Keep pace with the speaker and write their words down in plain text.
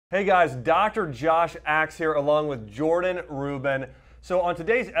Hey guys, Dr. Josh Axe here along with Jordan Ruben. So on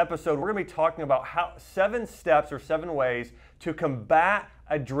today's episode, we're going to be talking about 7 steps or 7 ways to combat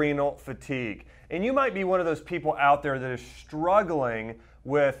adrenal fatigue. And you might be one of those people out there that is struggling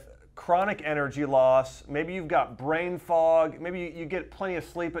with chronic energy loss. Maybe you've got brain fog. Maybe you get plenty of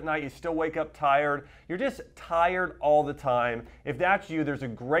sleep at night. You still wake up tired. You're just tired all the time. If that's you, there's a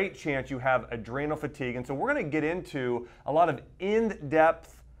great chance you have adrenal fatigue. And so we're going to get into a lot of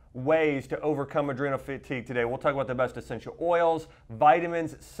in-depth ways to overcome adrenal fatigue today. We'll talk about the best essential oils,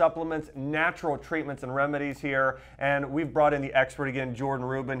 vitamins, supplements, natural treatments and remedies here. And we've brought in the expert again, Jordan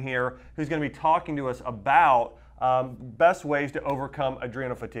Ruben here, who's going to be talking to us about best ways to overcome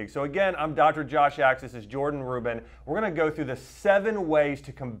adrenal fatigue. So again, I'm Dr. Josh Axe. This is Jordan Ruben. We're going to go through the 7 ways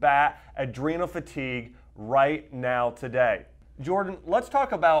to combat adrenal fatigue right now today. Jordan, let's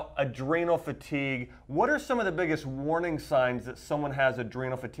talk about adrenal fatigue. What are some of the biggest warning signs that someone has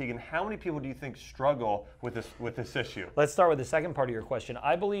adrenal fatigue, and how many people do you think struggle with this issue? Let's start with the second part of your question.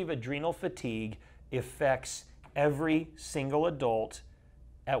 I believe adrenal fatigue affects every single adult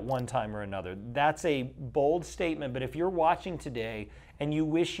at one time or another. That's a bold statement, but if you're watching today and you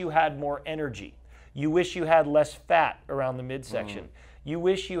wish you had more energy, you wish you had less fat around the midsection, you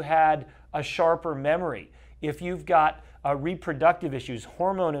wish you had a sharper memory, if you've got reproductive issues,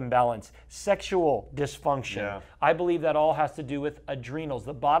 hormone imbalance, sexual dysfunction, I believe that all has to do with adrenals.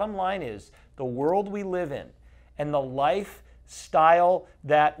 The bottom line is the world we live in and the lifestyle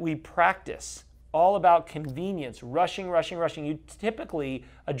that we practice, all about convenience, rushing. You typically,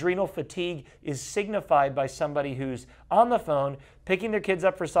 adrenal fatigue is signified by somebody who's on the phone, picking their kids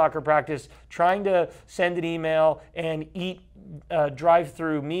up for soccer practice, trying to send an email and eat a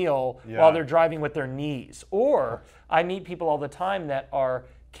drive-through meal while they're driving with their knees. Or I meet people all the time that are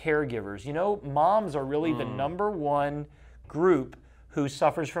caregivers. You know, moms are really the #1 group who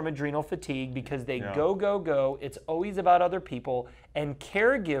suffers from adrenal fatigue because they go. It's always about other people. And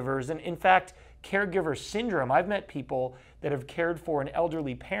caregivers, and in fact, caregiver syndrome. I've met people that have cared for an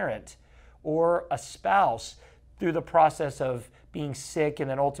elderly parent or a spouse through the process of being sick and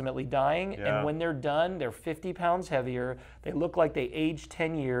then ultimately dying. And when they're done, they're 50 pounds heavier. They look like they aged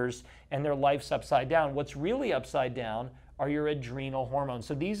 10 years and their life's upside down. What's really upside down are your adrenal hormones.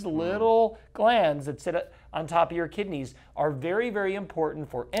 So these little glands that sit on top of your kidneys are very, very important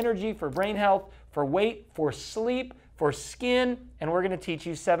for energy, for brain health, for weight, for sleep, for skin. And we're going to teach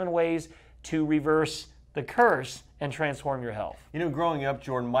you 7 ways to reverse the curse and transform your health. You know, growing up,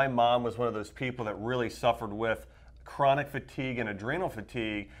 Jordan, my mom was one of those people that really suffered with chronic fatigue and adrenal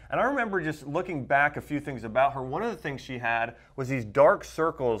fatigue. And I remember just looking back a few things about her. One of the things she had was these dark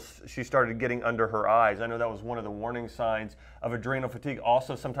circles she started getting under her eyes. I know that was one of the warning signs of adrenal fatigue.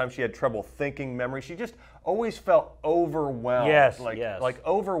 Also, sometimes she had trouble thinking, memory. She just always felt overwhelmed. Like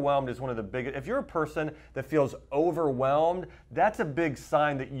overwhelmed is one of the biggest. If you're a person that feels overwhelmed, that's a big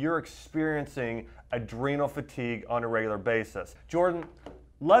sign that you're experiencing adrenal fatigue on a regular basis. Jordan,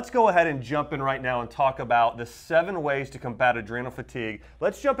 let's go ahead and jump in right now and talk about the 7 ways to combat adrenal fatigue.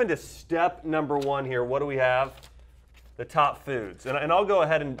 Let's jump into step number 1 here. What do we have? The top foods. And I'll go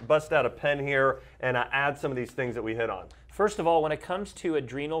ahead and bust out a pen here and add some of these things that we hit on. First of all, when it comes to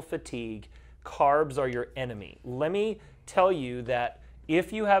adrenal fatigue, carbs are your enemy. Let me tell you that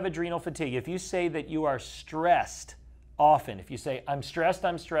if you have adrenal fatigue, if you say that you are stressed often, if you say, I'm stressed,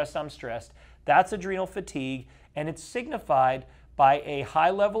 that's adrenal fatigue, and it's signified by a high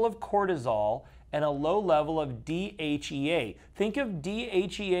level of cortisol and a low level of DHEA. Think of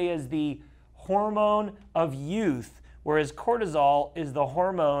DHEA as the hormone of youth, whereas cortisol is the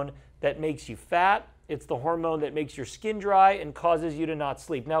hormone that makes you fat. It's the hormone that makes your skin dry and causes you to not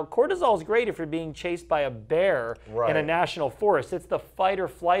sleep. Now, cortisol is great if you're being chased by a bear in a national forest. It's the fight or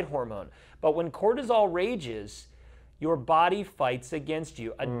flight hormone. But when cortisol rages, your body fights against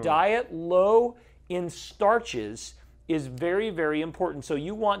you. A diet low in starches is very, very important. So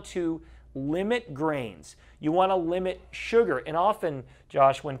you want to limit grains. You want to limit sugar. And often,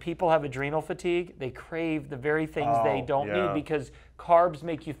 Josh, when people have adrenal fatigue, they crave the very things they don't need because carbs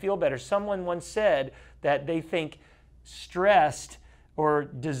make you feel better. Someone once said that they think stressed, or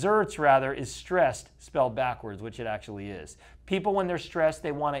desserts rather, is stressed spelled backwards, which it actually is. People, when they're stressed,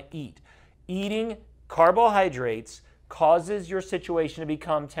 they want to eat. Eating carbohydrates causes your situation to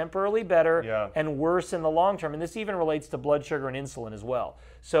become temporarily better and worse in the long term. And this even relates to blood sugar and insulin as well.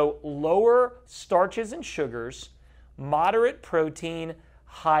 So lower starches and sugars, moderate protein,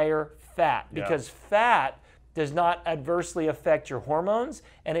 higher fat. Because fat does not adversely affect your hormones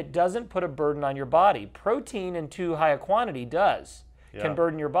and it doesn't put a burden on your body. Protein in too high a quantity can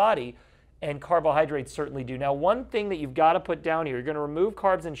burden your body. and carbohydrates certainly do. Now, one thing that you've got to put down here, you're going to remove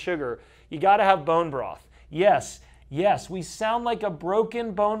carbs and sugar, you got to have bone broth. Yes, we sound like a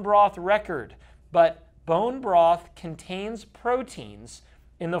broken bone broth record, but bone broth contains proteins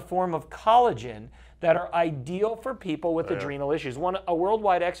in the form of collagen that are ideal for people with adrenal issues. A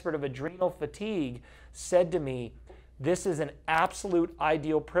worldwide expert of adrenal fatigue said to me, this is an absolute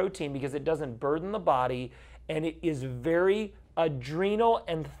ideal protein because it doesn't burden the body and it is very adrenal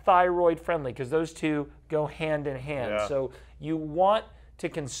and thyroid friendly because those two go hand in hand. Yeah. So you want to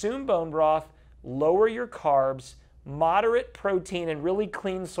consume bone broth, lower your carbs, moderate protein and really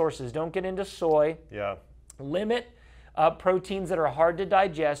clean sources. Don't get into soy. Yeah. Limit proteins that are hard to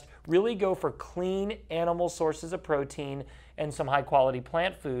digest. Really go for clean animal sources of protein and some high quality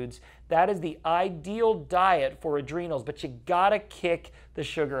plant foods. That is the ideal diet for adrenals, but you gotta kick the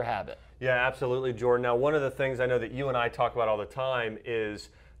sugar habit. Yeah, absolutely, Jordan. Now, one of the things I know that you and I talk about all the time is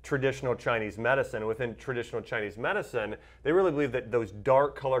traditional Chinese medicine. Within traditional Chinese medicine, they really believe that those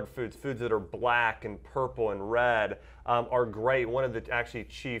dark colored foods, foods that are black and purple and red, are great. One of the actually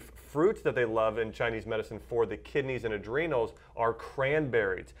chief fruits that they love in Chinese medicine for the kidneys and adrenals are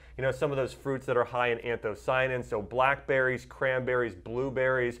cranberries. You know, some of those fruits that are high in anthocyanins, so blackberries, cranberries,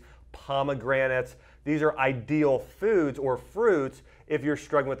 blueberries, pomegranates. These are ideal foods or fruits if you're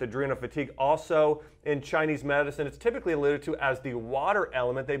struggling with adrenal fatigue. Also, in Chinese medicine, it's typically alluded to as the water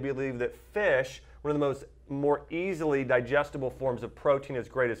element. They believe that fish, one of the more easily digestible forms of protein, is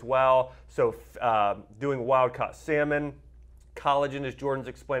great as well. So doing wild-caught salmon, collagen, as Jordan's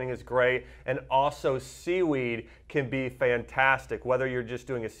explaining, is great. And also seaweed can be fantastic, whether you're just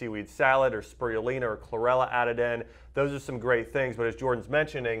doing a seaweed salad or spirulina or chlorella added in. Those are some great things. But as Jordan's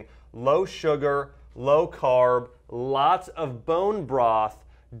mentioning, low sugar, low carb, lots of bone broth,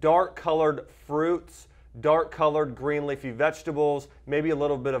 dark colored fruits, dark colored green leafy vegetables, maybe a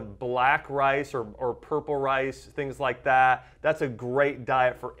little bit of black rice or purple rice, things like that. That's a great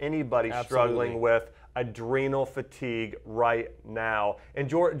diet for anybody struggling with adrenal fatigue right now. And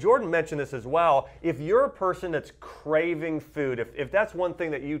Jordan mentioned this as well. If you're a person that's craving food, if that's one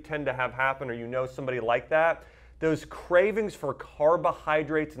thing that you tend to have happen or you know somebody like that, those cravings for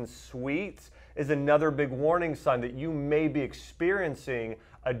carbohydrates and sweets is another big warning sign that you may be experiencing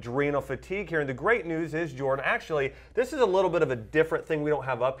adrenal fatigue here. And the great news is, Jordan, actually, this is a little bit of a different thing we don't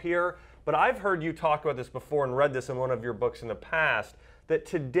have up here, but I've heard you talk about this before and read this in one of your books in the past, that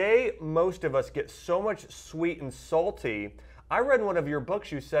today most of us get so much sweet and salty. I read in one of your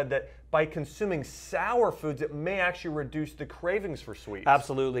books you said that by consuming sour foods, it may actually reduce the cravings for sweets.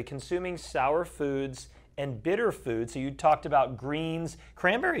 Absolutely. Consuming sour foods and bitter foods. So you talked about greens.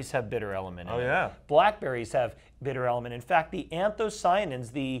 Cranberries have bitter element in it. Oh, yeah. Blackberries have bitter element. In fact, the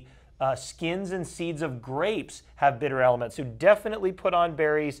anthocyanins, the skins and seeds of grapes, have bitter elements. So definitely put on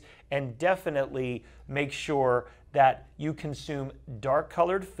berries and definitely make sure that you consume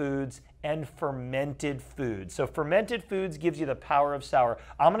dark-colored foods and fermented foods. So fermented foods gives you the power of sour.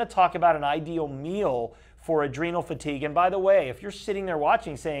 I'm going to talk about an ideal meal for adrenal fatigue. And by the way, if you're sitting there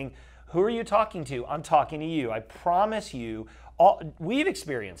watching saying, who are you talking to? I'm talking to you. I promise you, we've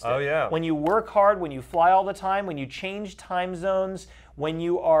experienced it. Oh, yeah. When you work hard, when you fly all the time, when you change time zones, when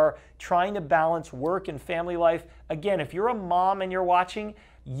you are trying to balance work and family life. Again, if you're a mom and you're watching,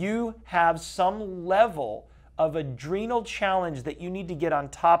 you have some level of adrenal challenge that you need to get on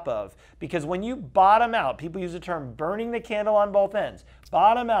top of. Because when you bottom out, people use the term burning the candle on both ends.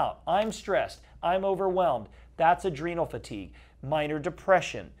 Bottom out, I'm stressed, I'm overwhelmed. That's adrenal fatigue. Minor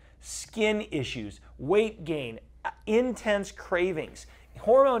depression, skin issues, weight gain, intense cravings,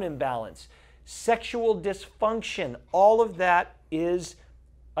 hormone imbalance, sexual dysfunction, all of that is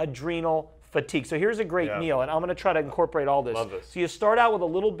adrenal fatigue. So here's a great meal, and I'm going to try to incorporate all this. Love this. So you start out with a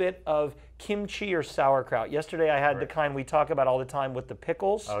little bit of kimchi or sauerkraut. Yesterday I had the kind we talk about all the time with the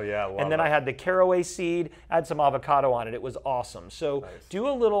pickles. Oh yeah, love and then that. I had the caraway seed, add some avocado on it. It was awesome. So do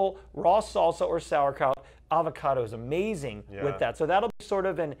a little raw salsa or sauerkraut. Avocado is amazing with that. So that'll be sort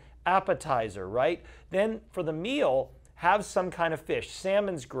of an appetizer, right? Then for the meal, have some kind of fish.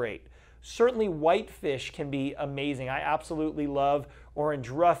 Salmon's great. Certainly white fish can be amazing. I absolutely love orange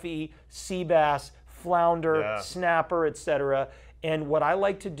roughy, sea bass, flounder, snapper, etc. And what I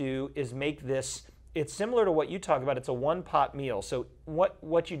like to do is make this, it's similar to what you talk about, it's a one-pot meal. So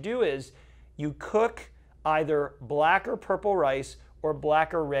what you do is you cook either black or purple rice or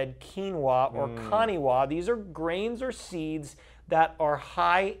black or red quinoa or kaniwa. These are grains or seeds that are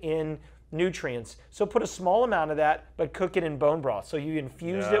high in nutrients. So put a small amount of that, but cook it in bone broth. So you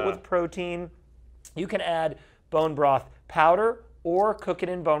infused it with protein. You can add bone broth powder or cook it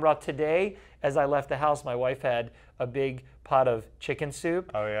in bone broth. Today, as I left the house, my wife had a big pot of chicken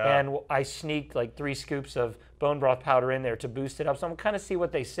soup. Oh, yeah. And I sneaked like 3 scoops of bone broth powder in there to boost it up. So I'm kind of see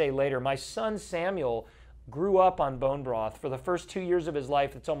what they say later. My son Samuel grew up on bone broth. For the first 2 years of his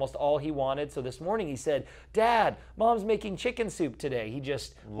life, it's almost all he wanted. So this morning he said, Dad, Mom's making chicken soup today. He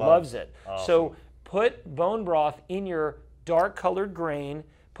just loves it. Awesome. So put bone broth in your dark colored grain.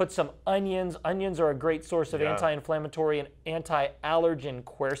 Put some onions. Onions are a great source of anti-inflammatory and anti-allergen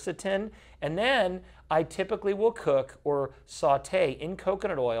quercetin. And then I typically will cook or saute in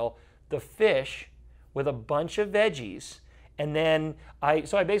coconut oil the fish with a bunch of veggies. And then I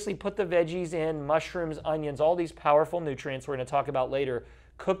basically put the veggies in, mushrooms, onions, all these powerful nutrients we're going to talk about later.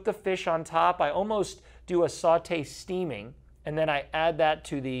 Cook the fish on top. I almost do a saute steaming, and then I add that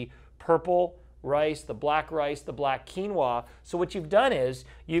to the purple rice, the black quinoa. So what you've done is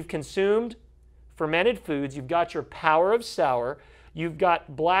you've consumed fermented foods, you've got your power of sour, you've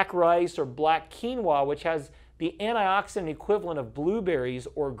got black rice or black quinoa, which has the antioxidant equivalent of blueberries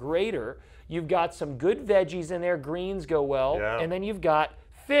or greater. You've got some good veggies in there, greens go well, and then you've got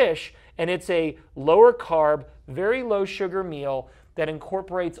fish, and it's a lower carb, very low sugar meal that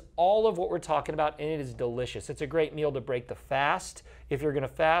incorporates all of what we're talking about, and it is delicious. It's a great meal to break the fast. If you're going to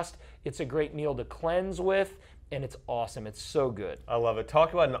fast, it's a great meal to cleanse with, and it's awesome. It's so good. I love it.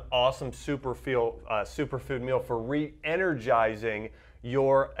 Talk about an awesome superfood meal for re-energizing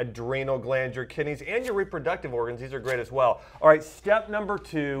your adrenal glands, your kidneys, and your reproductive organs. These are great as well. All right, step number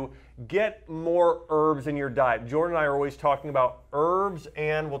 2, get more herbs in your diet. Jordan and I are always talking about herbs,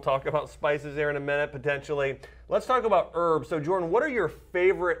 and we'll talk about spices there in a minute, potentially. Let's talk about herbs. So Jordan, what are your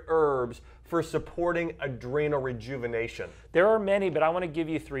favorite herbs for supporting adrenal rejuvenation? There are many, but I want to give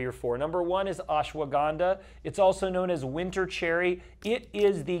you 3 or 4. Number 1 is ashwagandha. It's also known as winter cherry. It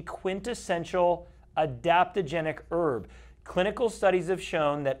is the quintessential adaptogenic herb. Clinical studies have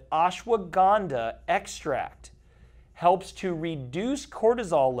shown that ashwagandha extract helps to reduce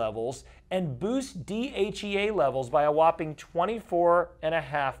cortisol levels and boost DHEA levels by a whopping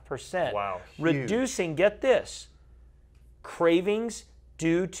 24.5%. Wow, huge. Reducing, get this, cravings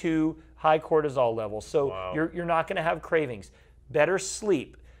due to high cortisol levels. So you're not going to have cravings. Better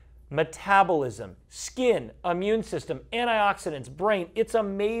sleep, metabolism, skin, immune system, antioxidants, brain. It's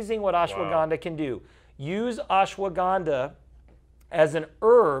amazing what ashwagandha can do. Use ashwagandha as an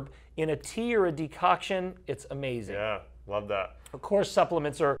herb in a tea or a decoction. It's amazing. Yeah, love that. Of course,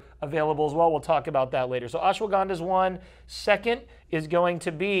 supplements are available as well. We'll talk about that later. So ashwagandha is one. Second is going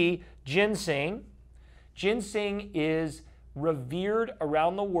to be ginseng. Ginseng is revered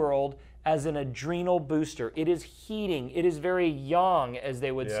around the world as an adrenal booster. It is heating. It is very yang, as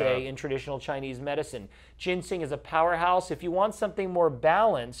they would say in traditional Chinese medicine. Ginseng is a powerhouse. If you want something more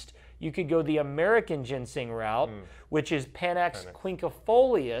balanced, you could go the American ginseng route, which is Panax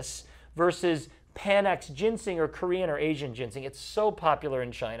quinquefolius versus Panax ginseng or Korean or Asian ginseng. It's so popular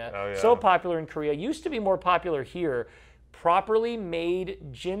in China, so popular in Korea. Used to be more popular here. Properly made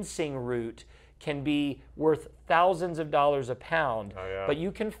ginseng root can be worth thousands of dollars a pound, but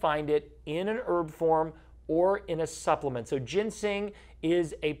you can find it in an herb form or in a supplement. So ginseng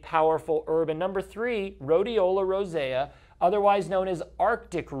is a powerful herb. And number 3, rhodiola rosea, otherwise known as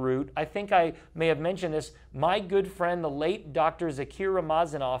Arctic root. I think I may have mentioned this. My good friend, the late Dr. Zakir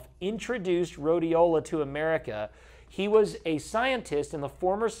Ramazanov, introduced rhodiola to America. He was a scientist in the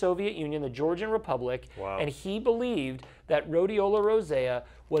former Soviet Union, the Georgian Republic, and he believed that rhodiola rosea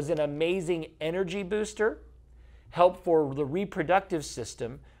was an amazing energy booster, help for the reproductive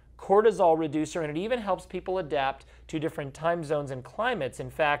system, cortisol reducer, and it even helps people adapt to different time zones and climates. In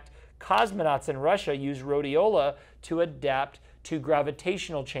fact, cosmonauts in Russia use rhodiola to adapt to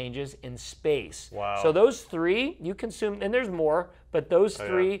gravitational changes in space. So those 3 you consume, and there's more, but those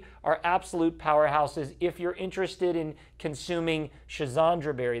 3 are absolute powerhouses. If you're interested in consuming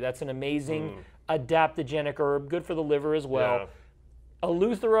schizandra berry, that's an amazing adaptogenic herb, good for the liver as well.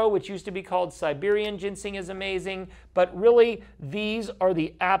 Eleuthero, which used to be called Siberian ginseng, is amazing, but really these are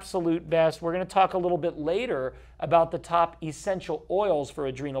the absolute best. We're going to talk a little bit later about the top essential oils for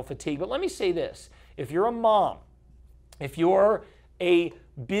adrenal fatigue, but let me say this. If you're a mom, if you're a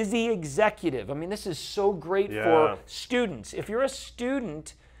busy executive, I mean, this is so great for students. If you're a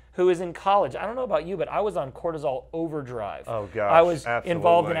student who is in college, I don't know about you, but I was on cortisol overdrive. Oh gosh, I was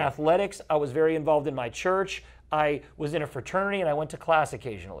involved in athletics. I was very involved in my church. I was in a fraternity and I went to class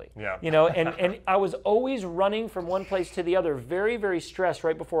occasionally. You know, and I was always running from one place to the other, very, very stressed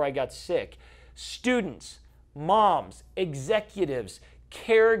right before I got sick. Students, moms, executives,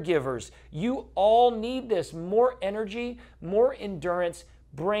 caregivers, you all need this. More energy, more endurance,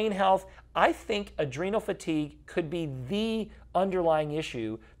 brain health. I think adrenal fatigue could be the underlying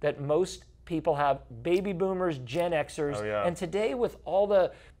issue that most people have, baby boomers, Gen Xers. Oh, yeah. And today with all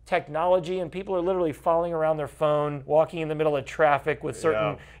the technology, and people are literally falling around their phone, walking in the middle of traffic with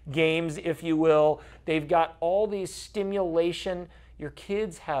certain games, if you will. They've got all these stimulation. Your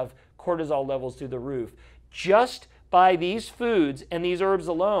kids have cortisol levels through the roof. Just by these foods and these herbs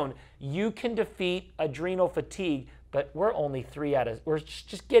alone, you can defeat adrenal fatigue. But we're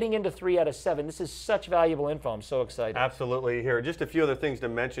just getting into 3 out of 7. This is such valuable info. I'm so excited. Absolutely. Here, just a few other things to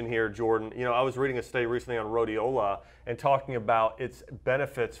mention here, Jordan. You know, I was reading a study recently on rhodiola and talking about its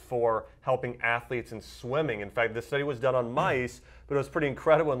benefits for helping athletes in swimming. In fact, this study was done on mice, but it was pretty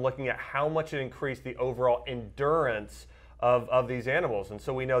incredible in looking at how much it increased the overall endurance of these animals. And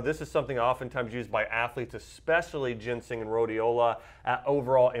so we know this is something oftentimes used by athletes, especially ginseng and rhodiola, at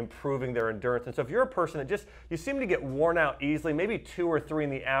overall improving their endurance. And so if you're a person that you seem to get worn out easily, maybe 2 or 3 in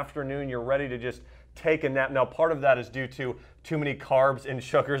the afternoon, you're ready to just take a nap. Now, part of that is due to too many carbs and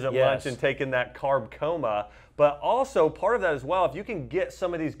sugars at lunch and taking that carb coma. But also part of that as well, if you can get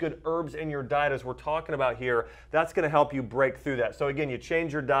some of these good herbs in your diet as we're talking about here, that's going to help you break through that. So again, you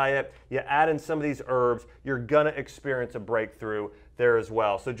change your diet, you add in some of these herbs, you're going to experience a breakthrough there as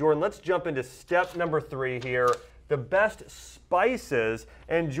well. So Jordan, let's jump into step number 3 here. The best spices.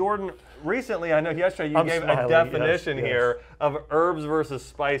 And Jordan, recently, I know yesterday you gave a definition here of herbs versus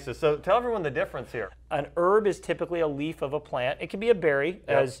spices. So tell everyone the difference here. An herb is typically a leaf of a plant. It can be a berry,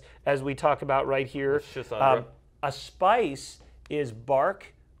 as we talk about right here. A spice is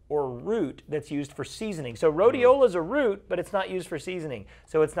bark or root that's used for seasoning. So rhodiola is a root, but it's not used for seasoning,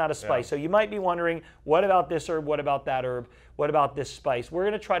 so it's not a spice. So you might be wondering, what about this herb? What about that herb? What about this spice? We're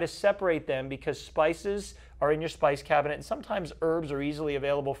going to try to separate them because spices are in your spice cabinet, and sometimes herbs are easily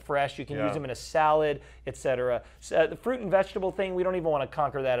available fresh. You can use them in a salad, etc. So, the fruit and vegetable thing, we don't even want to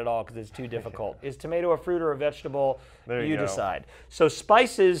conquer that at all because it's too difficult. Is tomato a fruit or a vegetable? There you decide. So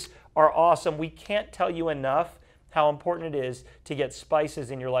spices are awesome. We can't tell you enough how important it is to get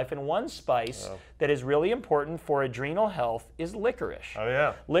spices in your life. And one spice that is really important for adrenal health is licorice. Oh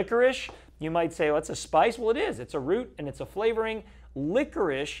yeah. Licorice, you might say, well, it's a spice. Well, it is. It's a root and it's a flavoring.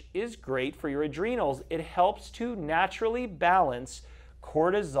 Licorice is great for your adrenals. It helps to naturally balance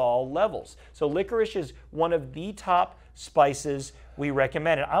cortisol levels. So licorice is one of the top spices we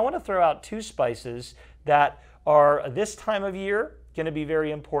recommend. And I want to throw out 2 spices that are this time of year going to be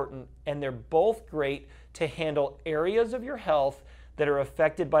very important, and they're both great to handle areas of your health that are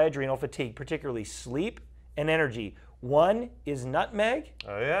affected by adrenal fatigue, particularly sleep and energy. One is nutmeg.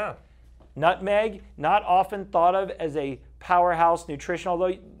 Oh yeah. Nutmeg, not often thought of as a powerhouse nutrition,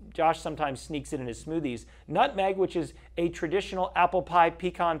 although Josh sometimes sneaks it in his smoothies. Nutmeg, which is a traditional apple pie,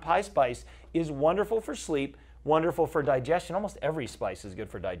 pecan pie spice, is wonderful for sleep, wonderful for digestion. Almost every spice is good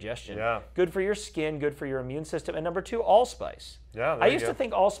for digestion. Yeah. Good for your skin, good for your immune system. And number 2, allspice. Yeah, I used to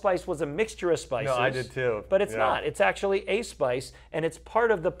think allspice was a mixture of spices. No, I did too. But it's not. It's actually a spice, and it's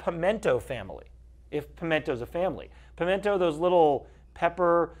part of the pimento family, if pimento's a family. Pimento, those little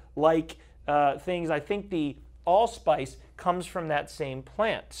pepper-like things, I think the allspice comes from that same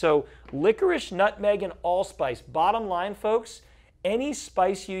plant. So licorice, nutmeg, and allspice. Bottom line, folks, any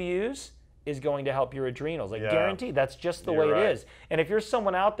spice you use is going to help your adrenals. Guaranteed, that's just the way it is. And if you're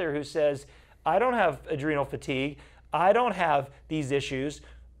someone out there who says, I don't have adrenal fatigue, I don't have these issues,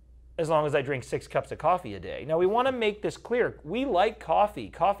 as long as I drink 6 cups of coffee a day. Now we want to make this clear. We like coffee.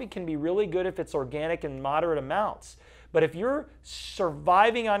 Coffee can be really good if it's organic in moderate amounts. But if you're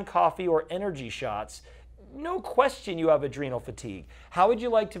surviving on coffee or energy shots, no question you have adrenal fatigue. How would you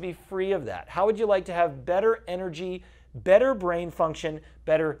like to be free of that? How would you like to have better energy, better brain function,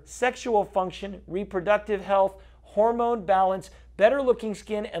 better sexual function, reproductive health, hormone balance, better looking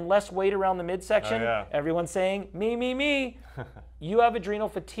skin, and less weight around the midsection? Everyone's saying, me, me, me. You have adrenal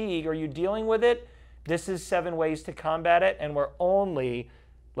fatigue. Are you dealing with it? This is 7 ways to combat it, and we're only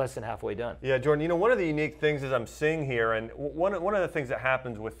less than halfway done. Yeah, Jordan, you know, one of the unique things is I'm seeing here, and one of the things that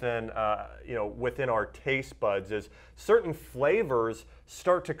happens within, within our taste buds is certain flavors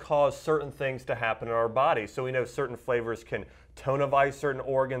start to cause certain things to happen in our body. So we know certain flavors can tonify certain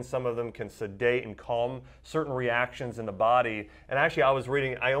organs, some of them can sedate and calm certain reactions in the body. And actually, I was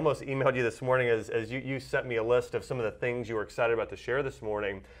reading, I almost emailed you this morning as you sent me a list of some of the things you were excited about to share this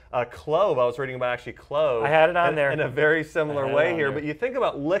morning. Clove, I was reading about actually clove. I had it on there. In a very similar way here, but you think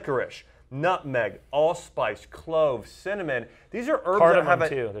about licorice, nutmeg, allspice, clove, cinnamon. These are herbs cardamom that have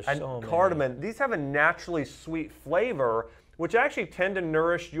too. There's so many. Cardamom. These have a naturally sweet flavor, which actually tend to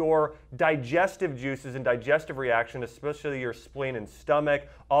nourish your digestive juices and digestive reaction, especially your spleen and stomach.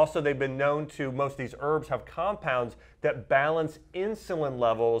 Also, they've been known to, most of these herbs have compounds that balance insulin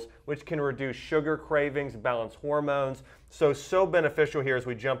levels, which can reduce sugar cravings, balance hormones. So beneficial here as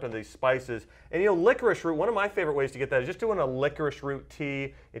we jump into these spices. And licorice root, one of my favorite ways to get that is just doing a licorice root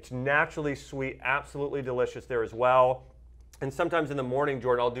tea. It's naturally sweet, absolutely delicious there as well. And sometimes in the morning,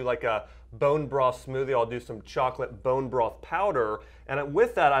 Jordan, I'll do like a bone broth smoothie. I'll do some chocolate bone broth powder. And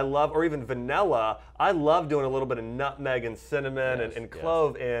with that, I love, or even vanilla, I love doing a little bit of nutmeg and cinnamon and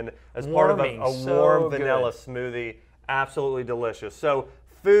clove in as part of a warm vanilla smoothie. Absolutely delicious. So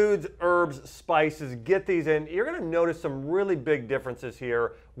foods, herbs, spices, get these in. You're going to notice some really big differences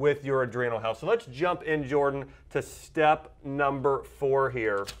here with your adrenal health. So let's jump in, Jordan, to step number 4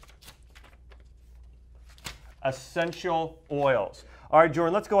 here. Essential oils. All right,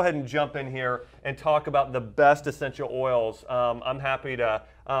 Jordan, let's go ahead and jump in here and talk about the best essential oils. I'm happy to,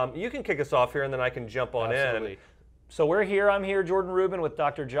 you can kick us off here and then I can jump on in. So I'm here, Jordan Ruben with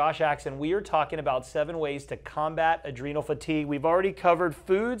Dr. Josh Axe, and we are talking about 7 ways to combat adrenal fatigue. We've already covered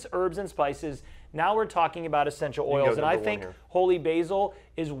foods, herbs, and spices. Now we're talking about essential oils, and I think holy basil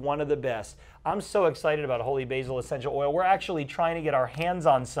is one of the best. I'm so excited about holy basil essential oil. We're actually trying to get our hands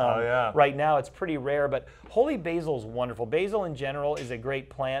on some right now. It's pretty rare, but holy basil is wonderful. Basil in general is a great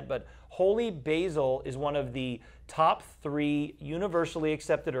plant, but holy basil is one of the top 3 universally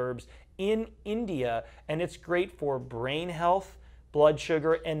accepted herbs in India, and it's great for brain health, blood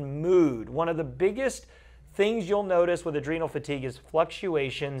sugar, and mood. One of the biggest things you'll notice with adrenal fatigue is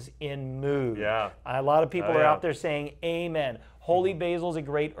fluctuations in mood. A lot of people are out there saying amen. Holy basil is a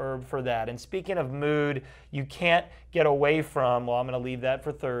great herb for that. And speaking of mood, you can't get away from, well, I'm going to leave that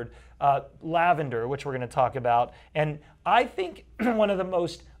for third, lavender, which we're going to talk about. And I think one of the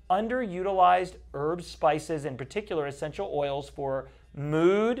most underutilized herbs, spices, in particular essential oils for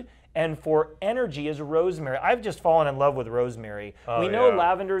mood and for energy is rosemary. I've just fallen in love with rosemary. We know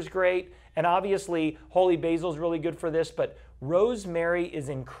lavender is great, and obviously holy basil is really good for this, but rosemary is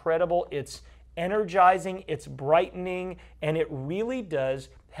incredible. It's energizing, it's brightening, and it really does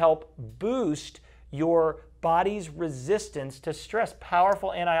help boost your body's resistance to stress.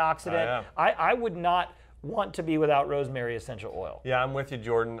 Powerful antioxidant. I would not want to be without rosemary essential oil. Yeah, I'm with you,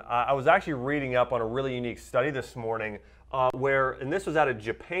 Jordan. I was actually reading up on a really unique study this morning and this was out of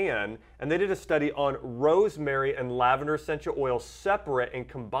Japan, and they did a study on rosemary and lavender essential oil separate and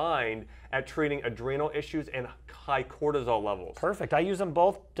combined at treating adrenal issues and high cortisol levels. Perfect. I use them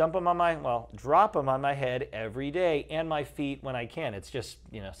both, drop them on my head every day and my feet when I can. It's just,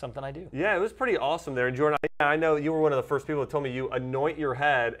 something I do. Yeah, it was pretty awesome there. And Jordan, I know you were one of the first people that told me you anoint your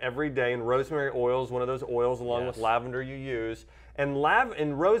head every day, and rosemary oil is one of those oils along with lavender you use. And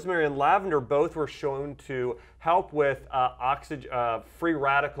rosemary and lavender both were shown to help with free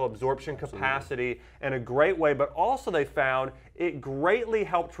radical absorption capacity in a great way, but also they found it greatly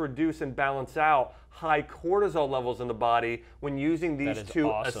helped reduce and balance out high cortisol levels in the body when using these 2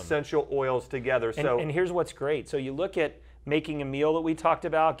 essential oils together. And here's what's great. So you look at making a meal that we talked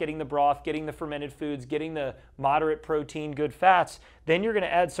about, getting the broth, getting the fermented foods, getting the moderate protein, good fats. Then you're going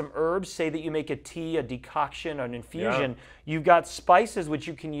to add some herbs. Say that you make a tea, a decoction, an infusion. You've got spices which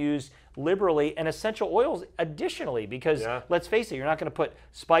you can use liberally, and essential oils additionally, because let's face it, you're not going to put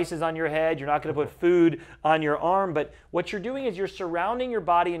spices on your head, you're not going to put food on your arm, but what you're doing is you're surrounding your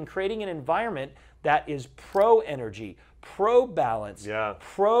body and creating an environment that is pro-energy, pro-balance,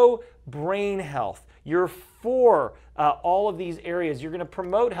 pro-brain health. You're for all of these areas. You're going to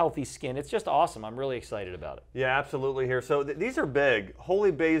promote healthy skin. It's just awesome. I'm really excited about it. Yeah, absolutely here. So these are big.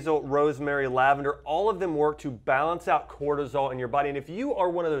 Holy basil, rosemary, lavender, all of them work to balance out cortisol in your body. And if you are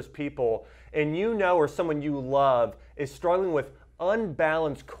one of those people and you know or someone you love is struggling with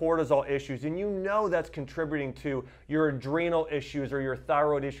unbalanced cortisol issues, and you know that's contributing to your adrenal issues or your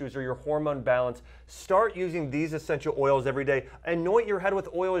thyroid issues or your hormone balance, start using these essential oils every day. Anoint your head with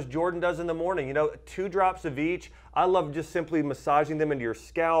oil as Jordan does in the morning. 2 drops of each. I love just simply massaging them into your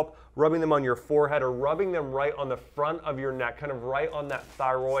scalp, rubbing them on your forehead, or rubbing them right on the front of your neck, kind of right on that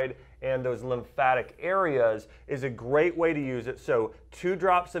thyroid and those lymphatic areas is a great way to use it. So 2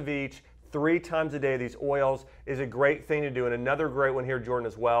 drops of each, 3 times a day. These oils is a great thing to do. And another great one here, Jordan,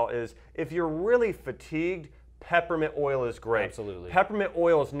 as well, is if you're really fatigued, peppermint oil is great. Absolutely. Peppermint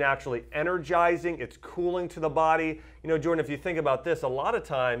oil is naturally energizing. It's cooling to the body. Jordan, if you think about this, a lot of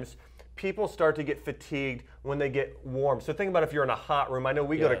times people start to get fatigued when they get warm. So think about if you're in a hot room. I know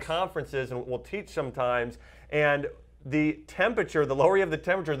we go to conferences and we'll teach sometimes, and the temperature, the lower you have the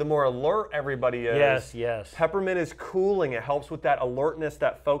temperature, the more alert everybody is. Yes, yes. Peppermint is cooling. It helps with that alertness,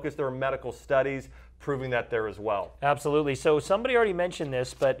 that focus. There are medical studies proving that there as well. Absolutely. So somebody already mentioned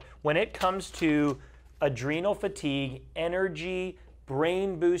this, but when it comes to adrenal fatigue, energy,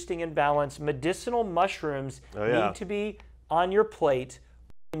 brain boosting and balance, medicinal mushrooms need to be on your plate,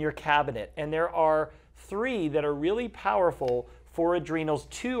 in your cabinet. And there are 3 that are really powerful for adrenals.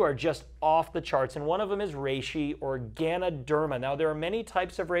 2 are just off the charts, and one of them is reishi or Ganoderma. Now, there are many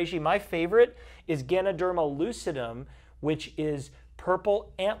types of reishi. My favorite is Ganoderma lucidum, which is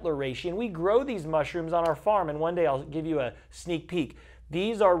purple antler reishi, and we grow these mushrooms on our farm, and one day I'll give you a sneak peek.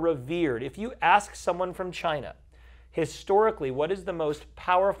 These are revered. If you ask someone from China, historically, what is the most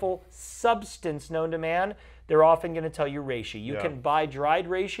powerful substance known to man, they're often going to tell you reishi. You can buy dried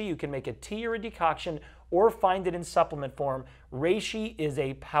reishi, you can make a tea or a decoction, or find it in supplement form. Reishi is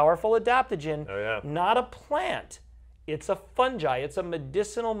a powerful adaptogen, not a plant. It's a fungi, it's a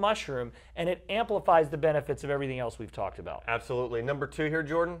medicinal mushroom, and it amplifies the benefits of everything else we've talked about. Absolutely. Number 2 here,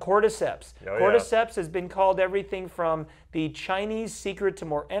 Jordan? Cordyceps. Cordyceps has been called everything from the Chinese secret to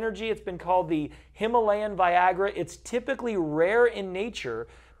more energy. It's been called the Himalayan Viagra. It's typically rare in nature,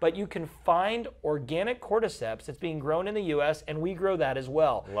 but you can find organic cordyceps. It's being grown in the U.S., and we grow that as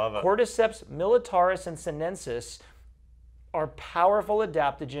well. Love it. Cordyceps militaris and sinensis are powerful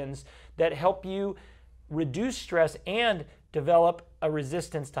adaptogens that help you reduce stress and develop a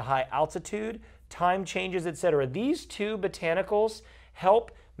resistance to high altitude, time changes, etc. These 2 botanicals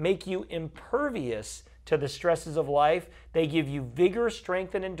help make you impervious to the stresses of life. They give you vigor,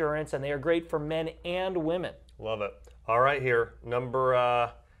 strength, and endurance, and they are great for men and women. Love it. All right, here.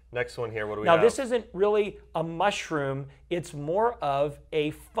 Next one here. What do we have? Now, this isn't really a mushroom. It's more of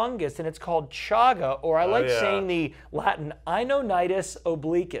a fungus, and it's called chaga, or I like saying the Latin Ainonitis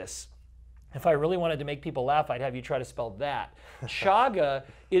obliquus. If I really wanted to make people laugh, I'd have you try to spell that. Chaga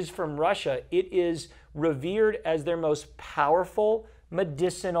is from Russia. It is revered as their most powerful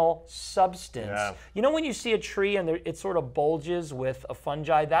medicinal substance. You know when you see a tree and it sort of bulges with a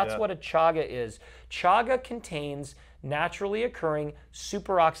fungi? That's what a chaga is. Chaga contains naturally occurring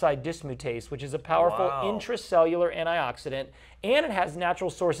superoxide dismutase, which is a powerful intracellular antioxidant, and it has natural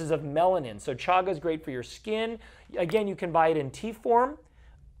sources of melanin. So chaga is great for your skin. Again, you can buy it in tea form.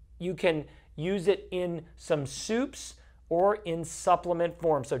 You can use it in some soups or in supplement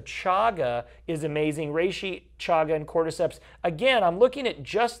form. So chaga is amazing. Reishi, chaga, and cordyceps. Again, I'm looking at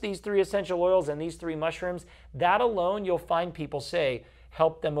just these 3 essential oils and these 3 mushrooms. That alone, you'll find people say,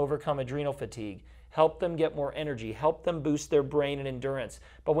 help them overcome adrenal fatigue, help them get more energy, help them boost their brain and endurance.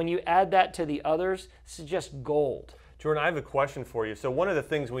 But when you add that to the others, this is just gold. Jordan, I have a question for you. So one of the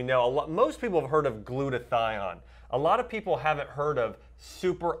things we know, most people have heard of glutathione. A lot of people haven't heard of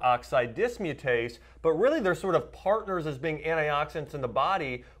superoxide dismutase, but really they're sort of partners as being antioxidants in the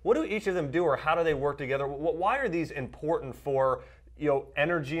body. What do each of them do, or how do they work together? Why are these important for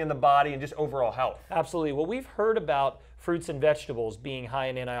energy in the body and just overall health? Absolutely. Well, we've heard about fruits and vegetables being high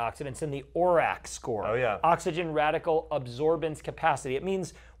in antioxidants in the ORAC score. Oxygen radical absorbance capacity. It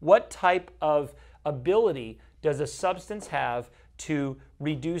means what type of ability does a substance have to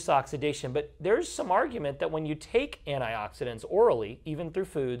reduce oxidation. But there's some argument that when you take antioxidants orally, even through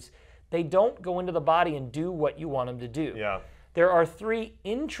foods, they don't go into the body and do what you want them to do. There are 3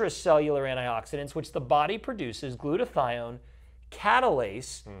 intracellular antioxidants which the body produces: glutathione,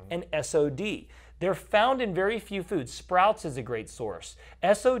 catalase, and SOD. They're found in very few foods. Sprouts is a great source.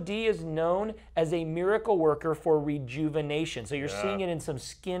 SOD is known as a miracle worker for rejuvenation. So you're seeing it in some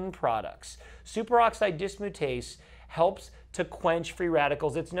skin products. Superoxide dismutase helps to quench free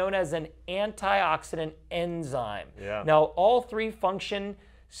radicals. It's known as an antioxidant enzyme. Now, all 3 function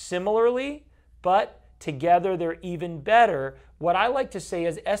similarly, but together they're even better. What I like to say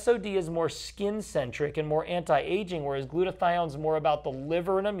is SOD is more skin-centric and more anti-aging, whereas glutathione is more about the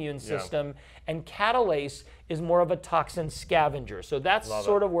liver and immune system, and catalase is more of a toxin scavenger. So that's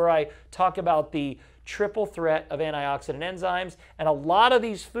sort of where I talk about the triple threat of antioxidant enzymes, and a lot of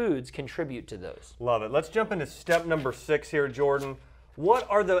these foods contribute to those. Love it. Let's jump into step number 6 here, Jordan. What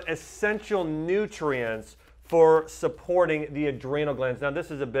are the essential nutrients for supporting the adrenal glands? Now,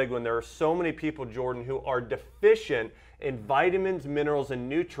 this is a big one. There are so many people, Jordan, who are deficient in vitamins, minerals, and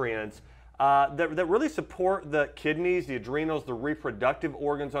nutrients that really support the kidneys, the adrenals, the reproductive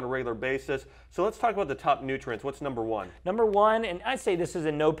organs on a regular basis. So let's talk about the top nutrients. What's number 1? Number 1, and I say this is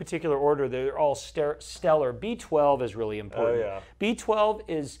in no particular order, they're all stellar. B12 is really important. B12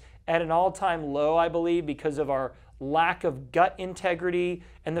 is at an all-time low, I believe, because of our lack of gut integrity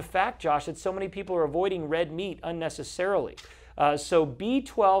and the fact, Josh, that so many people are avoiding red meat unnecessarily. So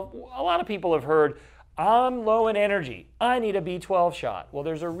B12, a lot of people have heard, I'm low in energy. I need a B12 shot. Well,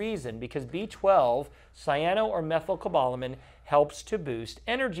 there's a reason, because B12, cyano or methylcobalamin, helps to boost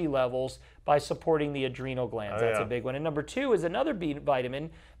energy levels by supporting the adrenal glands. That's a big one. And number 2 is another B vitamin,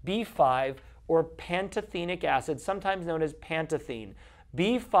 B5 or pantothenic acid, sometimes known as pantothene.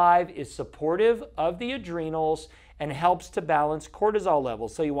 B5 is supportive of the adrenals and helps to balance cortisol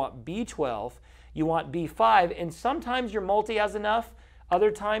levels. So you want B12, you want B5, and sometimes your multi has enough. Other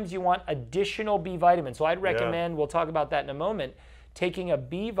times you want additional B vitamins. So I'd recommend, we'll talk about that in a moment, taking a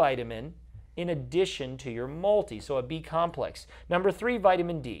B vitamin in addition to your multi, so a B complex. Number 3,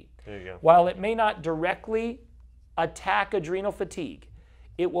 vitamin D. There you go. While it may not directly attack adrenal fatigue,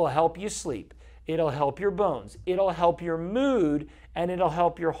 it will help you sleep. It'll help your bones. It'll help your mood, and it'll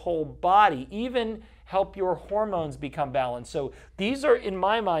help your whole body, even help your hormones become balanced. So these are, in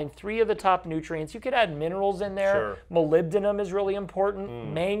my mind, 3 of the top nutrients. You could add minerals in there. Sure. Molybdenum is really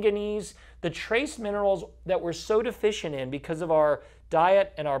important. Manganese. The trace minerals that we're so deficient in because of our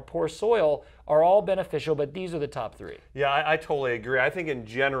diet and our poor soil are all beneficial, but these are the top 3. Yeah, I totally agree. I think in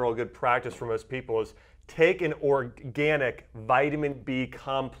general, good practice for most people is take an organic vitamin B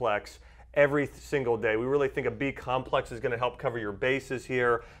complex every single day. We really think a B complex is going to help cover your bases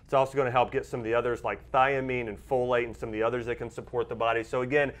here. It's also going to help get some of the others like thiamine and folate and some of the others that can support the body. So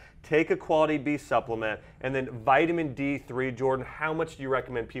again, take a quality B supplement. And then vitamin D3, Jordan, how much do you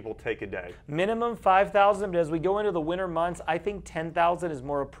recommend people take a day? Minimum 5,000, but as we go into the winter months, I think 10,000 is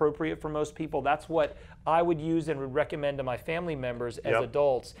more appropriate for most people. That's what I would use and would recommend to my family members as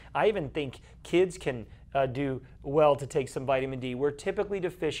adults. I even think kids can do well to take some vitamin D. We're typically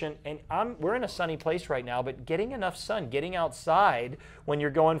deficient, and we're in a sunny place right now, but getting enough sun, getting outside when you're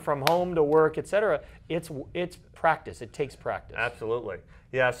going from home to work, etc., it's practice. It takes practice. Absolutely.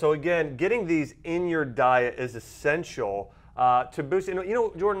 Yeah, so again, getting these in your diet is essential to boost. You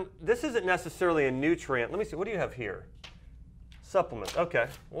know, Jordan, this isn't necessarily a nutrient. Let me see, what do you have here? Supplements. Okay.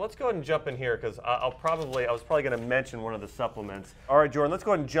 Well, let's go ahead and jump in here because I was probably going to mention one of the supplements. All right, Jordan, let's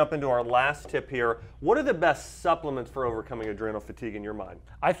go ahead and jump into our last tip here. What are the best supplements for overcoming adrenal fatigue in your mind?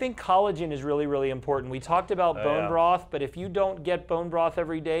 I think collagen is really, really important. We talked about bone broth, but if you don't get bone broth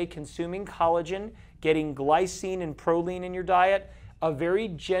every day, consuming collagen, getting glycine and proline in your diet, a very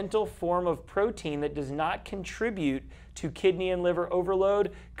gentle form of protein that does not contribute to kidney and liver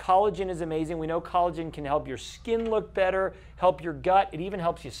overload. Collagen is amazing. We know collagen can help your skin look better, help your gut. It even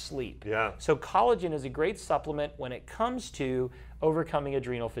helps you sleep. Yeah. So collagen is a great supplement when it comes to overcoming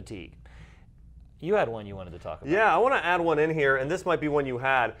adrenal fatigue. You had one you wanted to talk about. Yeah, I want to add one in here, and this might be one you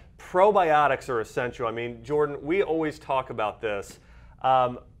had. Probiotics are essential. I mean, Jordan, we always talk about this.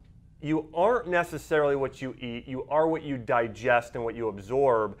 You aren't necessarily what you eat, you are what you digest and what you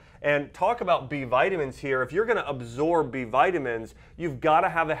absorb. And talk about B vitamins here. If you're going to absorb B vitamins, you've got to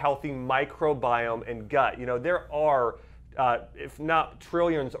have a healthy microbiome and gut. You know, there are, if not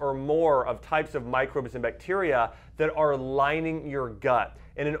trillions or more of types of microbes and bacteria that are lining your gut.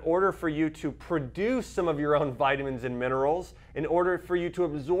 And in order for you to produce some of your own vitamins and minerals, in order for you to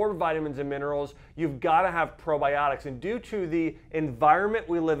absorb vitamins and minerals, you've got to have probiotics. And due to the environment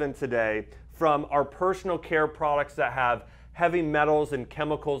we live in today, from our personal care products that have heavy metals and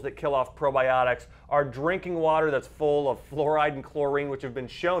chemicals that kill off probiotics, our drinking water that's full of fluoride and chlorine, which have been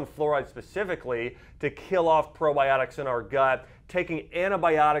shown, fluoride specifically, to kill off probiotics in our gut, taking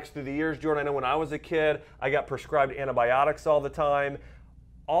antibiotics through the years. Jordan, I know when I was a kid, I got prescribed antibiotics all the time.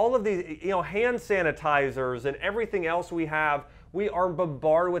 All of these, you know, hand sanitizers and everything else we have, we are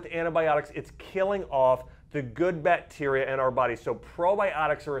bombarded with antibiotics. It's killing off the good bacteria in our body. So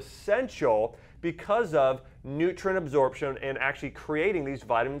probiotics are essential because of nutrient absorption and actually creating these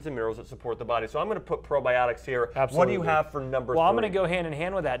vitamins and minerals that support the body. So I'm going to put probiotics here. Absolutely. What do you have for number 3? Well, I'm going to go hand in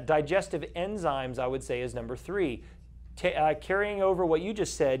hand with that. Digestive enzymes, I would say, is number 3. Carrying over what you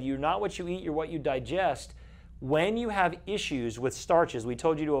just said, you're not what you eat, you're what you digest. When you have issues with starches, we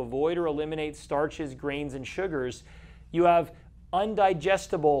told you to avoid or eliminate starches, grains, and sugars, you have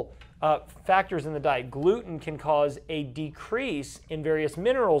undigestible factors in the diet. Gluten can cause a decrease in various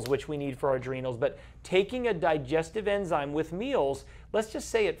minerals which we need for our adrenals, but taking a digestive enzyme with meals, let's just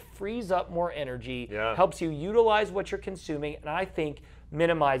say it frees up more energy, helps you utilize what you're consuming, and I think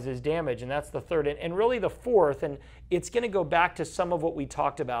minimizes damage, and that's the third. And really the fourth, and it's going to go back to some of what we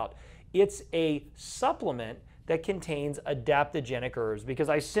talked about, it's a supplement that contains adaptogenic herbs, because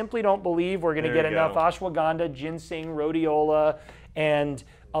I simply don't believe we're going to get enough ashwagandha, ginseng, rhodiola, and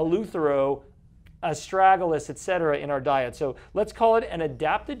eleuthero, astragalus, etc. in our diet. So let's call it an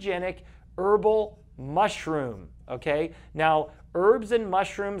adaptogenic herbal mushroom, okay? Now, herbs and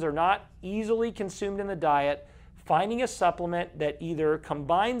mushrooms are not easily consumed in the diet. Finding a supplement that either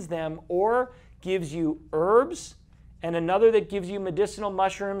combines them or gives you herbs, and another that gives you medicinal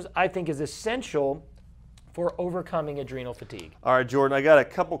mushrooms, I think is essential for overcoming adrenal fatigue. All right, Jordan, I got a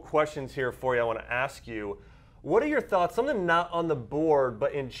couple questions here for you I want to ask you. What are your thoughts, something not on the board,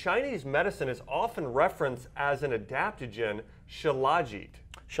 but in Chinese medicine is often referenced as an adaptogen, shilajit?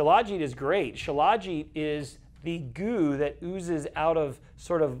 Shilajit is great. Shilajit is the goo that oozes out of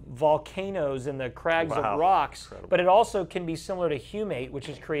sort of volcanoes and the crags of rocks, incredible. But it also can be similar to humate, which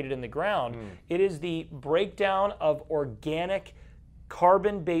is created in the ground. It is the breakdown of organic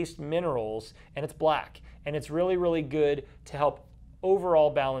carbon-based minerals, and it's black. And it's really, really good to help overall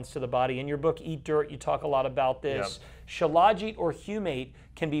balance to the body. In your book, Eat Dirt, you talk a lot about this. Yep. Shilajit or humate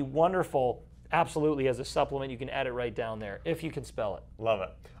can be wonderful, absolutely, as a supplement. You can add it right down there, if you can spell it. Love it.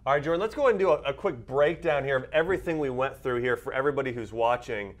 All right, Jordan, let's go ahead and do a quick breakdown here of everything we went through here for everybody who's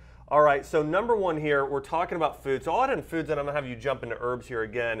watching. All right, so number one here, we're talking about foods. So I'll add in foods, and I'm gonna have you jump into herbs here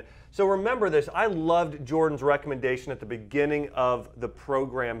again. So remember this, I loved Jordan's recommendation at the beginning of the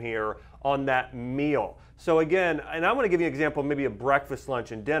program here on that meal. So again, and I'm gonna give you an example, maybe a breakfast,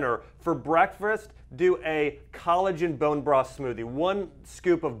 lunch, and dinner. For breakfast, do a collagen bone broth smoothie. 1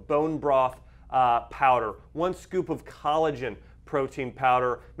 scoop of bone broth powder, 1 scoop of collagen protein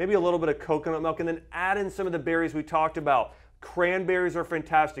powder, maybe a little bit of coconut milk, and then add in some of the berries we talked about. Cranberries are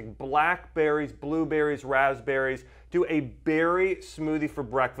fantastic, blackberries, blueberries, raspberries. Do a berry smoothie for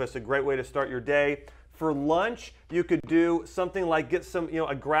breakfast, a great way to start your day. For lunch, you could do something like get some,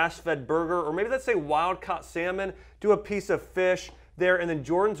 a grass-fed burger, or maybe let's say wild-caught salmon, do a piece of fish there, and then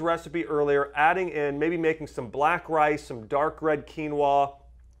Jordan's recipe earlier, adding in, maybe making some black rice, some dark red quinoa,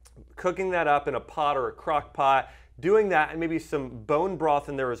 cooking that up in a pot or a crock pot, doing that, and maybe some bone broth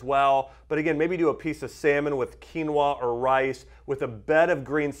in there as well. But again, maybe do a piece of salmon with quinoa or rice with a bed of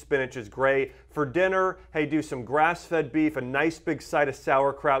green spinach is great. For dinner, hey, do some grass-fed beef, a nice big side of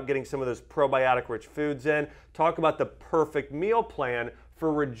sauerkraut, getting some of those probiotic-rich foods in. Talk about the perfect meal plan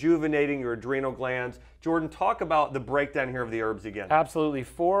for rejuvenating your adrenal glands. Jordan, talk about the breakdown here of the herbs again. Absolutely.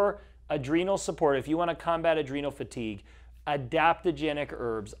 For adrenal support, if you want to combat adrenal fatigue, adaptogenic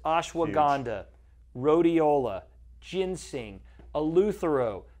herbs, ashwagandha, rhodiola, ginseng,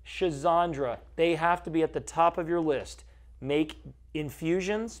 eleuthero, schizandra, they have to be at the top of your list. Make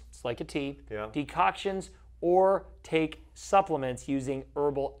infusions, it's like a tea, decoctions, or take supplements using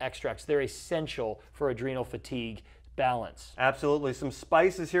herbal extracts. They're essential for adrenal fatigue balance. Absolutely. Some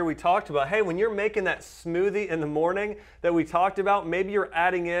spices here we talked about. Hey, when you're making that smoothie in the morning that we talked about, maybe you're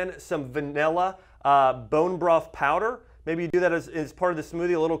adding in some vanilla bone broth powder. Maybe you do that as part of the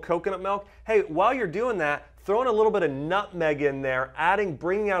smoothie, a little coconut milk. Hey, while you're doing that, throw in a little bit of nutmeg in there,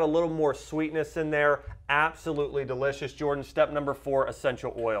 bringing out a little more sweetness in there. Absolutely delicious. Jordan, step number 4,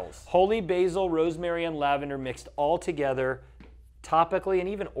 essential oils. Holy basil, rosemary, and lavender mixed all together, topically and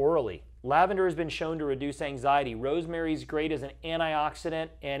even orally. Lavender has been shown to reduce anxiety. Rosemary is great as an antioxidant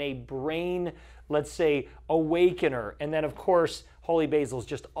and a brain, let's say, awakener. And then, of course, holy basil is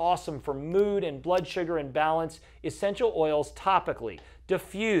just awesome for mood and blood sugar and balance. Essential oils topically,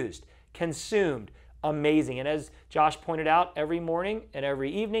 diffused, consumed, amazing. And as Josh pointed out, every morning and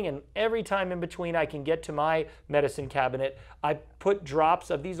every evening and every time in between I can get to my medicine cabinet, I put drops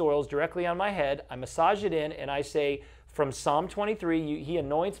of these oils directly on my head, I massage it in, and I say, from Psalm 23, he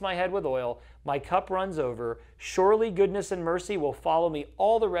anoints my head with oil, my cup runs over, surely goodness and mercy will follow me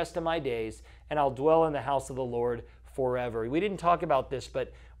all the rest of my days, and I'll dwell in the house of the Lord forever. We didn't talk about this,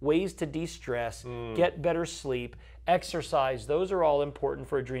 but ways to de-stress, get better sleep, exercise, those are all important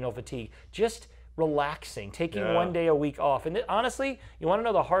for adrenal fatigue. Just relaxing, taking one day a week off. And honestly, you want to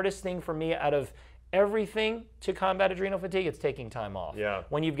know the hardest thing for me out of everything to combat adrenal fatigue? It's taking time off.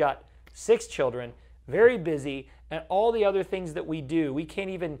 When you've got 6 children, very busy, and all the other things that we do, we can't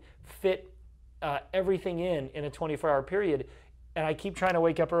even fit everything in a 24-hour period. And I keep trying to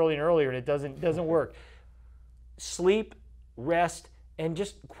wake up early and earlier, and it doesn't work. Sleep, rest, and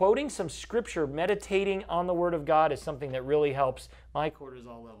just quoting some scripture, meditating on the Word of God is something that really helps my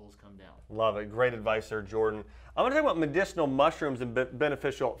cortisol levels come down. Love it. Great advice there, Jordan. I want to talk about medicinal mushrooms and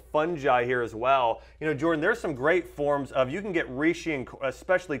beneficial fungi here as well. Jordan, there's some great forms of, you can get reishi and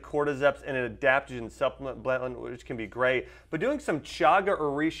especially cordyceps in an adaptogen supplement blend, which can be great. But doing some chaga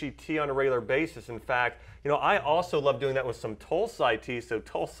or reishi tea on a regular basis, in fact, I also love doing that with some tulsi tea. So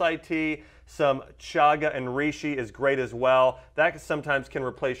tulsi tea, some chaga and reishi is great as well. That sometimes can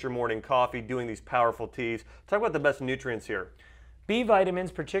replace your morning coffee, doing these powerful teas. Talk about the best nutrients here. B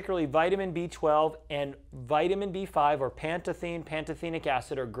vitamins, particularly vitamin B12 and vitamin B5 or pantothenic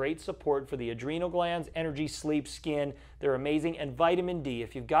acid, are great support for the adrenal glands, energy, sleep, skin. They're amazing. And vitamin D.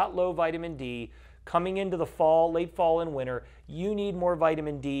 If you've got low vitamin D, coming into the fall, late fall and winter, you need more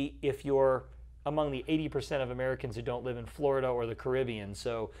vitamin D if you're among the 80% of Americans who don't live in Florida or the Caribbean.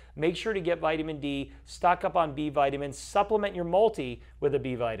 So make sure to get vitamin D, stock up on B vitamins, supplement your multi with a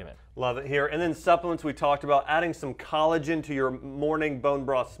B vitamin. Love it here. And then supplements, we talked about adding some collagen to your morning bone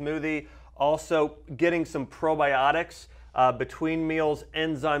broth smoothie, also getting some probiotics between meals,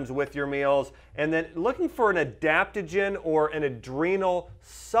 enzymes with your meals, and then looking for an adaptogen or an adrenal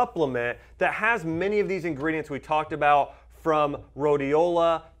supplement that has many of these ingredients we talked about, from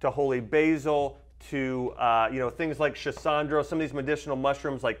rhodiola to holy basil to things like schisandro, some of these medicinal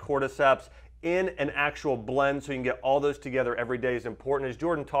mushrooms like cordyceps, in an actual blend so you can get all those together every day is important. As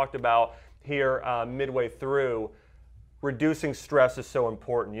Jordan talked about here midway through, reducing stress is so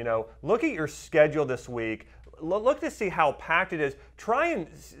important. Look at your schedule this week. Look to see how packed it is. Try and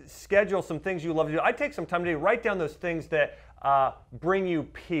schedule some things you love to do. I take some time today, write down those things that bring you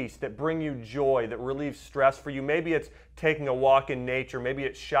peace, that bring you joy, that relieve stress for you. Maybe it's taking a walk in nature, maybe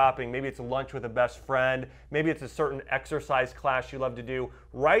it's shopping, maybe it's lunch with a best friend, maybe it's a certain exercise class you love to do.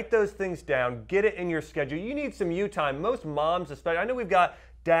 Write those things down, get it in your schedule. You need some you time. Most moms especially, I know we've got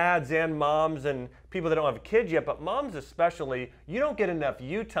dads and moms and people that don't have kids yet, but moms especially, you don't get enough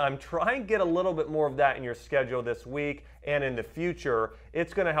you time. Try and get a little bit more of that in your schedule this week and in the future.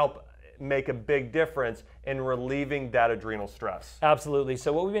 It's going to help make a big difference in relieving that adrenal stress. Absolutely.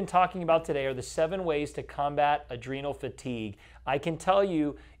 So what we've been talking about today are the 7 ways to combat adrenal fatigue. I can tell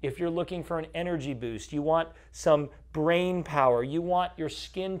you, if you're looking for an energy boost, you want some brain power, you want your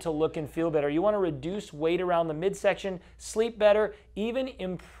skin to look and feel better, you want to reduce weight around the midsection, sleep better, even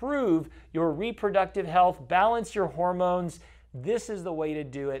improve your reproductive health, balance your hormones, this is the way to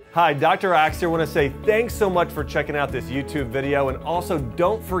do it. Hi, Dr. Axe here. I want to say thanks so much for checking out this YouTube video, and also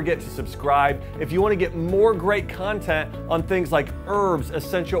don't forget to subscribe if you want to get more great content on things like herbs,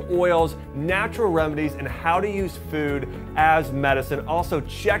 essential oils, natural remedies, and how to use food as medicine. Also,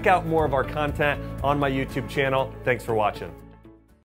 check out more of our content on my YouTube channel. Thanks for watching.